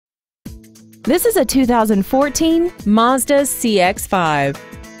This is a 2014 Mazda CX-5.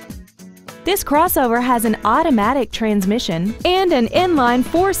 This crossover has an automatic transmission and an inline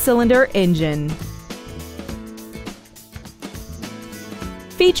 4-cylinder engine.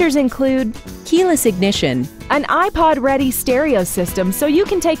 Features include keyless ignition, an iPod-ready stereo system so you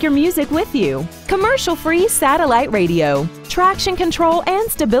can take your music with you, commercial-free satellite radio, traction control and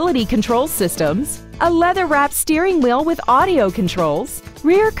stability control systems, a leather-wrapped steering wheel with audio controls,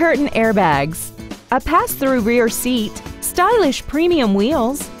 rear curtain airbags, a pass-through rear seat, stylish premium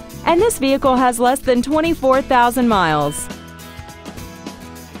wheels, and this vehicle has less than 24,000 miles.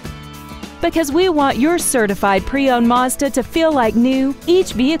 Because we want your certified pre-owned Mazda to feel like new,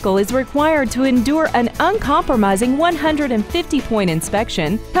 each vehicle is required to endure an uncompromising 150-point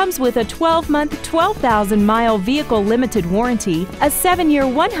inspection, comes with a 12-month, 12,000-mile vehicle limited warranty, a 7-year,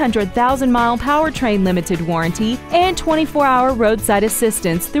 100,000-mile powertrain limited warranty, and 24-hour roadside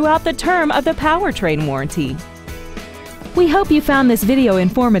assistance throughout the term of the powertrain warranty. We hope you found this video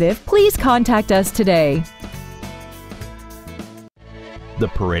informative. Please contact us today. The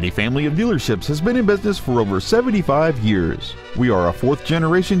Peretti family of dealerships has been in business for over 75 years. We are a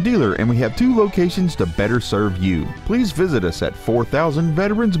 4th-generation dealer and we have 2 locations to better serve you. Please visit us at 4000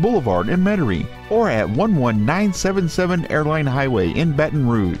 Veterans Boulevard in Metairie or at 11977 Airline Highway in Baton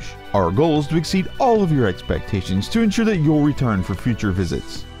Rouge. Our goal is to exceed all of your expectations to ensure that you'll return for future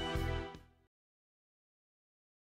visits.